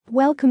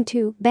Welcome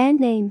to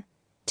Band Name.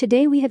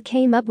 Today we have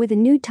came up with a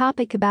new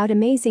topic about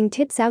amazing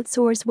tips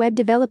outsource web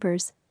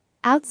developers.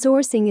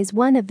 Outsourcing is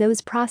one of those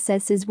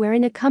processes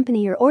wherein a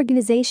company or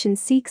organization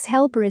seeks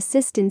help or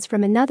assistance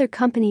from another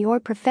company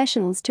or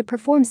professionals to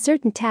perform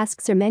certain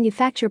tasks or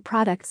manufacture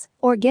products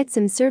or get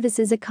some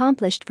services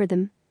accomplished for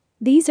them.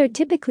 These are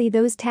typically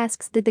those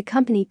tasks that the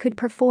company could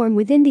perform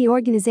within the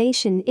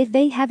organization if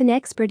they have an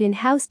expert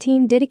in-house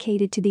team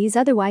dedicated to these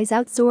otherwise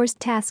outsourced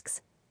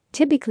tasks.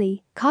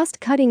 Typically,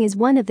 cost cutting is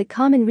one of the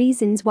common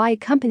reasons why a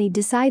company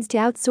decides to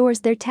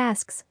outsource their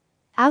tasks.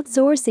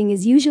 Outsourcing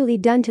is usually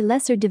done to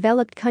lesser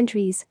developed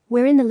countries,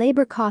 wherein the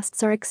labor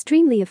costs are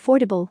extremely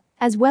affordable,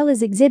 as well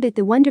as exhibit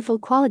the wonderful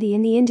quality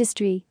in the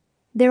industry.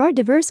 There are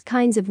diverse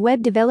kinds of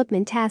web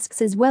development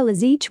tasks as well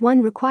as each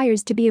one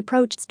requires to be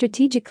approached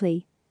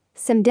strategically.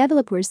 Some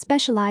developers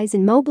specialize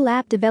in mobile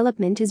app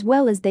development as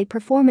well as they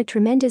perform a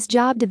tremendous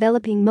job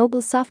developing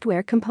mobile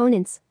software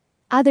components.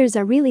 Others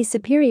are really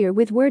superior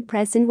with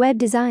WordPress and web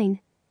design.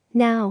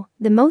 Now,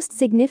 the most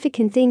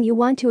significant thing you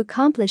want to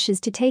accomplish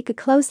is to take a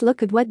close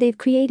look at what they've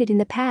created in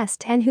the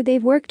past and who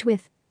they've worked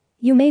with.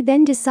 You may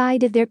then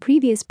decide if their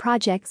previous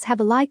projects have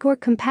a like or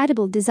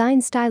compatible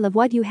design style of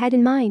what you had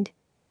in mind.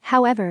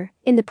 However,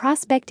 in the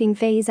prospecting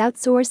phase,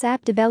 outsource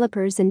app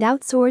developers and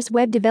outsource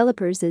web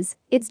developers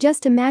it's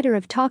just a matter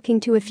of talking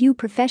to a few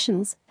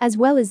professionals as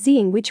well as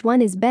seeing which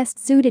one is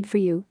best suited for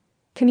you.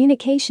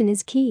 Communication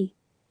is key.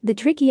 The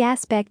tricky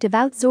aspect of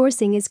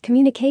outsourcing is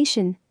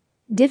communication.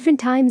 Different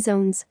time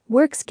zones,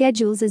 work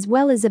schedules as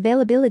well as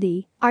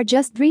availability are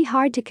just three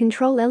hard to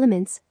control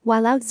elements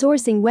while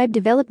outsourcing web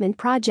development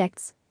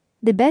projects.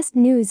 The best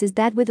news is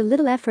that with a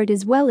little effort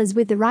as well as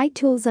with the right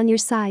tools on your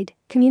side,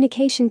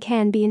 communication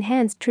can be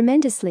enhanced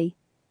tremendously.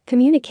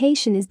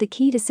 Communication is the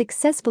key to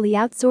successfully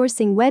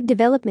outsourcing web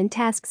development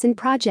tasks and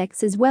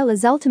projects as well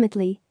as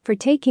ultimately for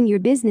taking your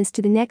business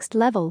to the next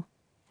level.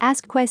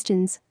 Ask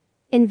questions.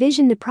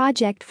 Envision the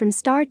project from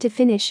start to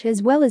finish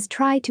as well as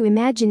try to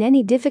imagine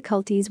any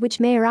difficulties which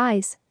may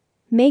arise.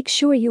 Make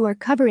sure you are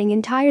covering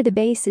entire the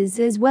bases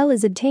as well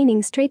as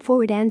obtaining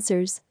straightforward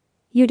answers.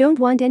 You don't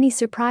want any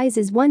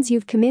surprises once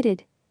you've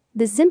committed.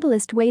 The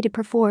simplest way to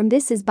perform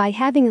this is by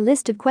having a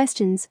list of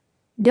questions.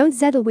 Don't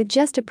settle with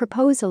just a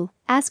proposal,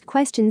 ask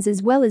questions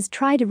as well as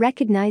try to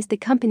recognize the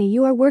company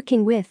you are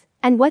working with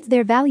and what's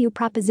their value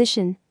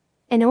proposition.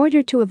 In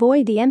order to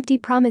avoid the empty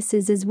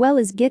promises as well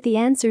as get the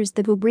answers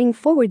that will bring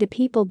forward the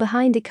people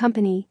behind the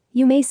company,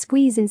 you may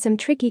squeeze in some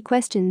tricky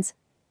questions.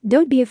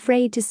 Don't be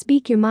afraid to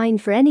speak your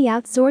mind for any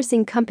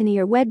outsourcing company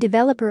or web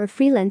developer or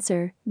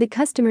freelancer. The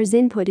customer's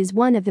input is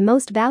one of the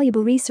most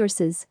valuable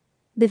resources.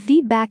 The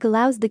feedback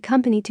allows the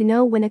company to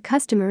know when a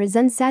customer is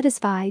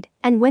unsatisfied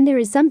and when there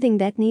is something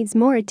that needs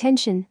more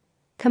attention.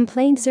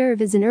 Complaints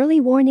serve as an early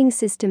warning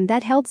system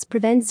that helps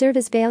prevent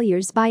service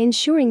failures by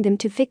ensuring them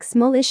to fix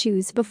small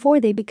issues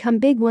before they become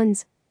big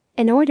ones.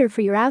 In order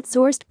for your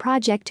outsourced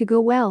project to go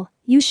well,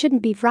 you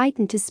shouldn't be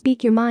frightened to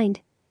speak your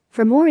mind.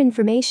 For more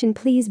information,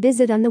 please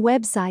visit on the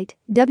website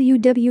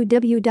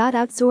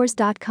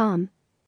www.outsource.com.